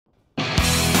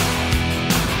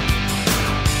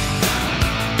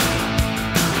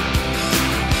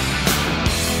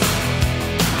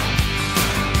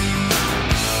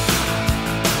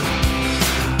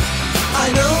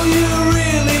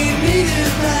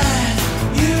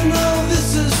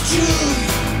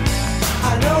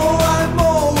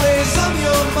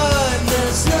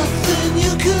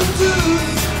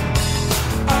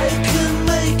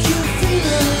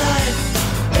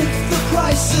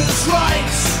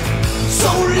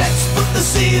the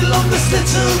seal on this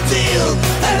little deal,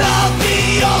 and I'll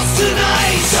be yours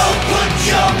tonight. So put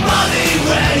your money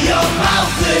where your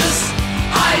mouth is.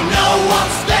 I know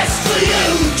what's best for you.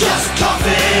 Just cough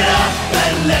it up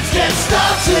and let's get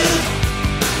started.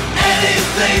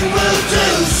 Anything will do,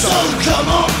 so come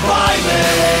on by me.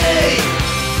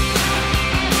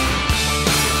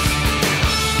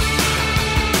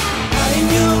 I'm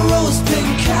your rose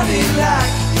pink Cadillac,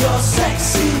 your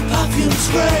sexy perfume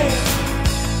spray.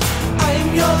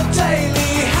 I'm your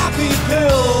daily happy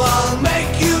pill, I'll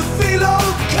make you feel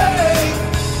okay.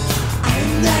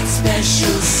 I'm that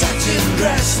special satin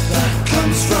dress that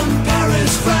comes from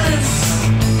Paris, France.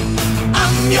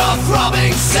 I'm your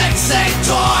throbbing sexy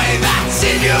toy that's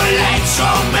in your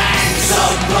electro-man. So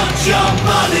put your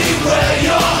money where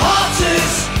your heart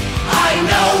is. I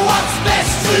know what's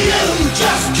best for you.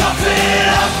 Just cough it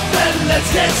up and let's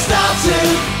get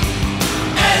started.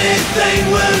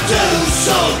 Anything will do,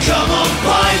 so come on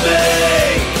by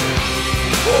me.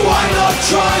 Why not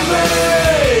try me?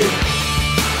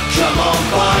 Come on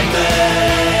by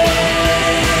me.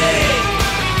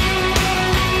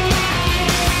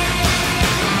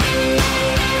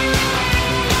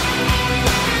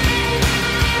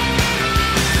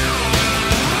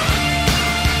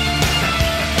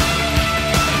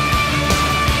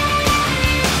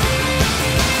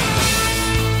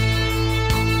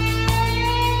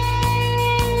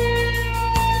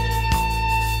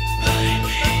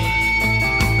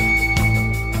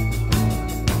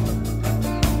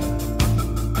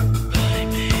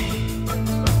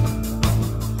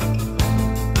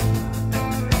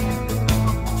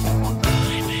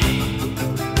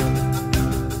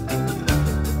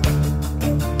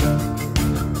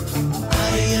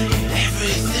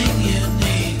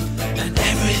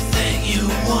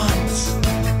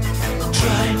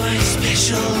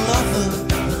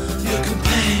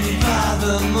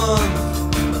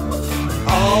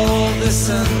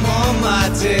 Listen more,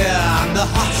 my dear, I'm the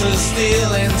hottest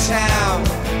deal in town.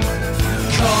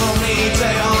 Call me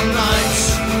day or night,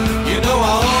 you know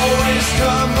I'll always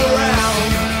come around.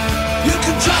 You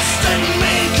can trust in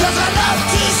me, cause I love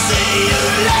to see you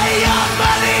lay your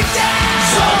money down.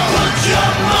 So put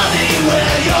your money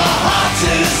where your heart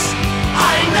is.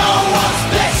 I know what's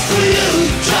best for you.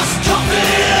 Just cough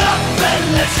it up and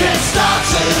let's get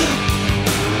started.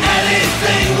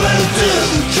 Anything will do.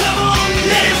 Come on,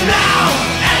 live now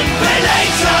and pay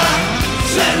later.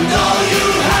 Spend all you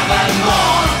have and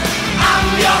more. I'm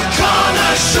your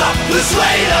corner shop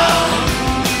persuader.